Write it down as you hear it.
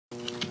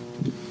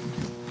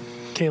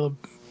Caleb,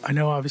 I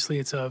know obviously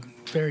it's a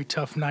very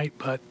tough night,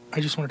 but I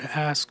just wanted to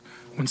ask,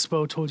 when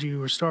Spo told you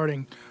were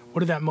starting,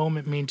 what did that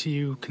moment mean to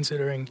you,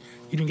 considering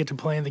you didn't get to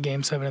play in the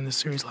Game 7 in this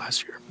series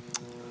last year?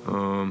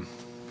 I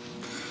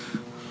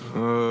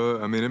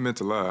mean, it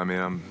meant a lot. I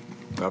mean,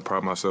 I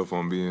pride myself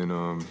on being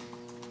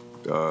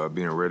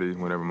ready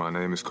whenever my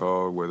name is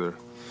called, whether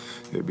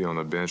it be on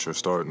the bench or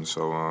starting.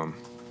 So I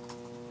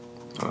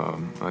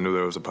knew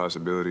there was a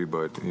possibility,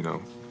 but,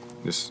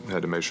 just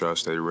had to make sure I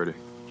stayed ready.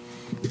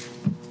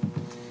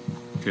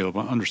 Caleb,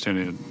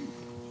 understanding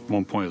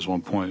 1 point is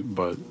 1 point,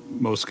 but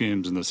most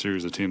games in the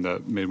series, the team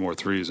that made more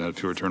threes and had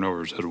fewer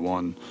turnovers had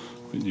won.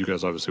 You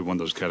guys obviously won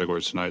those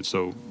categories tonight.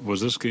 So was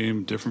this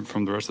game different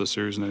from the rest of the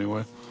series in any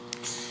way?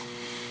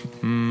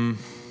 I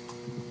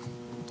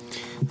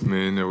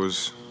mean, there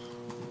was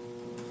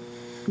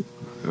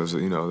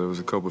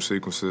a couple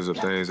sequences of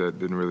things that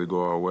didn't really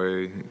go our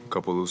way. A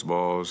couple loose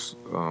balls,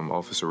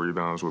 offensive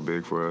rebounds were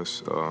big for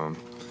us.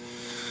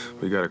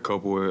 We got a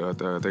couple. I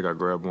think I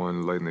grabbed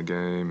one late in the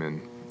game, and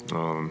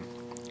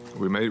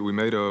we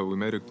made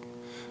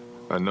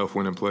enough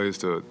winning plays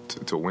to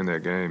win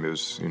that game. It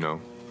was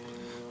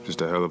just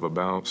a hell of a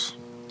bounce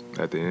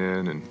at the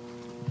end, and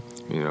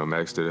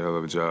Max did a hell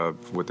of a job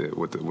with the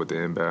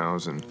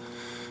inbounds and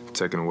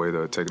taking away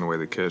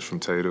the catch from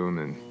Tatum,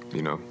 and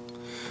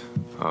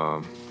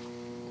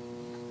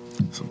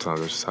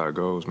sometimes that's just how it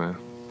goes, man.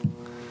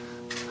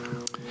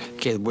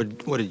 Okay,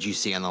 what did you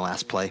see on the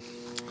last play?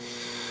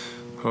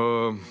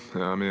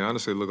 I mean,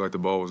 honestly, it looked like the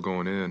ball was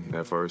going in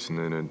at first, and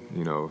then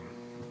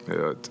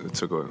it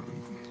took a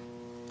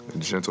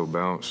gentle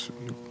bounce,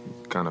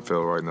 kind of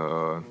fell right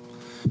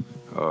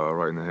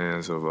in the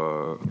hands of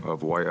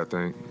White, I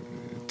think.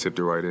 Tipped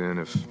it right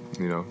in,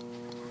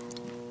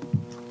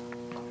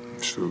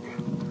 shoot.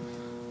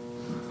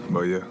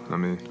 But yeah, I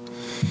mean,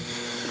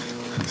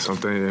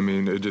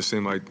 it just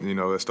seemed like,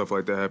 that stuff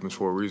like that happens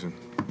for a reason.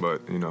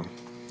 But,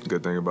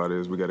 good thing about it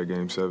is we got a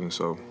Game 7,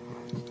 so,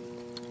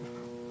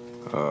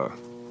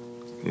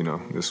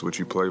 this is what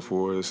you play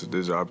for.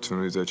 These are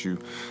opportunities that you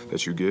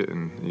get,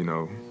 and,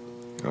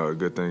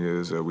 good thing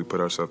is that we put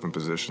ourselves in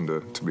position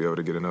to be able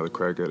to get another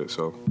crack at it.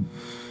 So,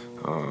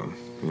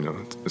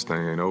 this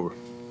thing ain't over.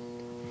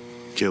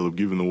 Caleb,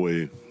 given the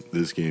way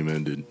this game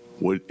ended,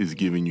 what is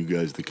giving you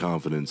guys the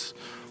confidence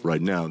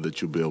right now that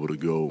you'll be able to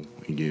go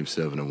in Game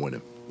 7 and win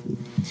it?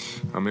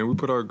 I mean, we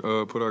put our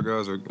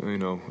guys,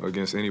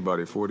 against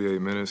anybody.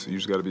 48 minutes. You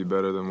just got to be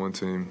better than one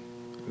team,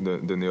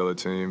 than the other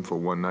team for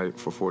one night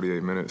for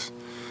 48 minutes.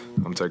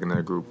 I'm taking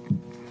that group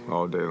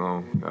all day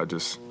long. I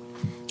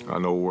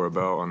know what we're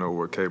about. I know what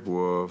we're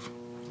capable of.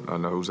 I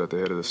know who's at the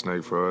head of the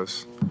snake for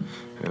us,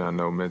 and I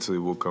know mentally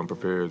we'll come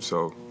prepared.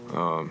 So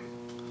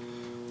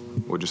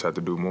we'll just have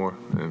to do more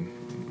and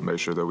make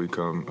sure that we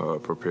come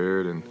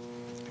prepared and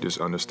just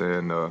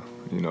understand, the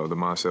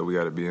mindset we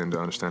got to be in to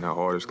understand how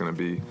hard it's going to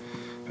be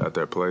at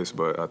that place.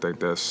 But I think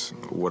that's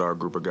what our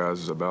group of guys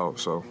is about.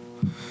 So,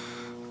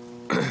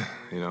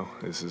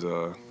 this is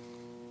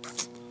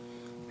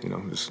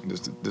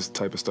this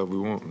type of stuff we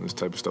want. This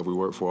type of stuff we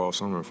work for all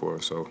summer for.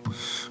 So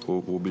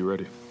we'll be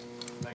ready.